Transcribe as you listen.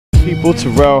People,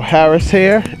 Terrell Harris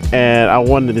here, and I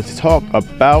wanted to talk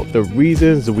about the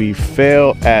reasons we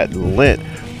fail at Lent.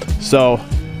 So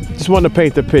just wanted to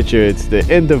paint the picture. It's the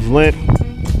end of Lent,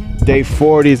 day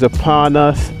 40 is upon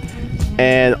us,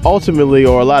 and ultimately,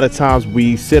 or a lot of times,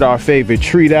 we sit our favorite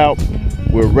treat out.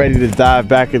 We're ready to dive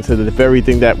back into the very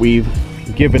thing that we've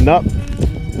given up,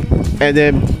 and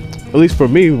then, at least for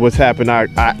me, what's happened, I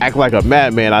act like a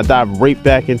madman. I dive right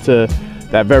back into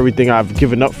that very thing I've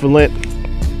given up for Lent,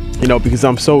 you know, because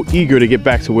I'm so eager to get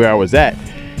back to where I was at.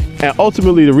 And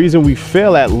ultimately, the reason we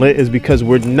fail at Lent is because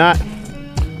we're not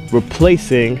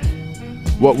replacing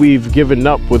what we've given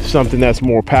up with something that's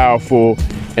more powerful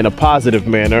in a positive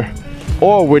manner,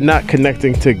 or we're not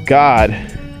connecting to God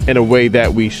in a way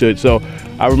that we should. So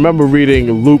I remember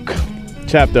reading Luke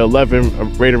chapter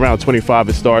 11, right around 25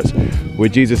 it starts, where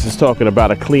Jesus is talking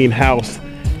about a clean house,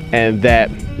 and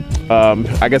that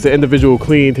I guess the individual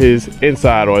cleaned his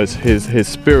inside, or his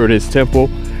spirit, his temple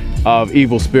of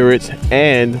evil spirits.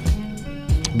 And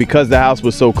because the house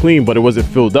was so clean, but it wasn't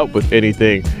filled up with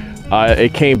anything,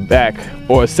 it came back,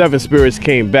 or 7 spirits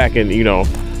came back and, you know,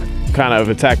 kind of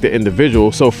attacked the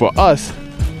individual. So for us,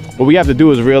 what we have to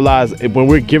do is realize when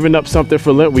we're giving up something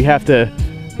for Lent, we have to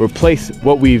replace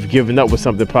what we've given up with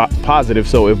something positive.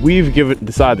 So if we've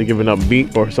decided to give up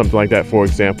meat or something like that, for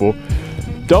example,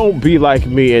 don't be like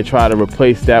me and try to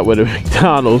replace that with a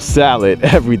McDonald's salad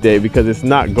every day, because it's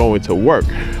not going to work.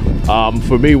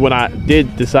 For me, when I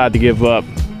did decide to give up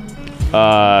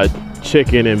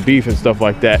chicken and beef and stuff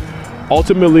like that,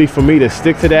 ultimately for me to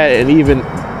stick to that and even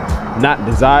not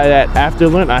desire that after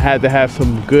Lent, I had to have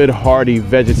some good hearty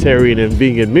vegetarian and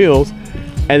vegan meals.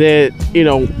 And then, you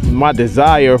know, my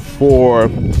desire for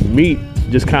meat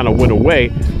just kind of went away.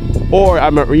 Or I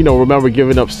remember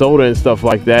giving up soda and stuff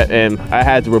like that, and I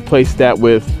had to replace that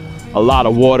with a lot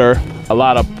of water, a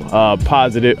lot of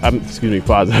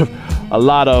a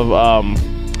lot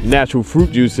of natural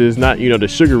fruit juices, not, you know, the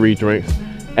sugary drinks.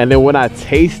 And then when I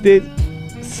tasted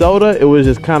soda, it was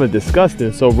just kind of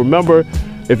disgusting. So remember,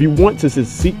 if you want to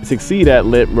succeed at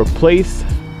Lent, replace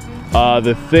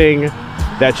the thing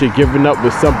that you're giving up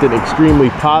with something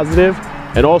extremely positive.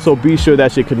 And also be sure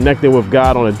that you're connecting with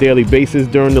God on a daily basis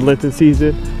during the Lenten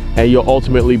season, and you'll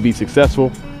ultimately be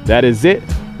successful. That is it.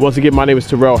 Once again, my name is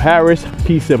Terrell Harris.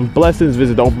 Peace and blessings.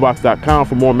 Visit theopenbox.com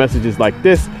for more messages like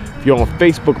this. If you're on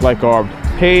Facebook, like our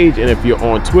page, and if you're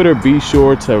on Twitter, be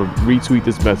sure to retweet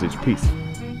this message. Peace.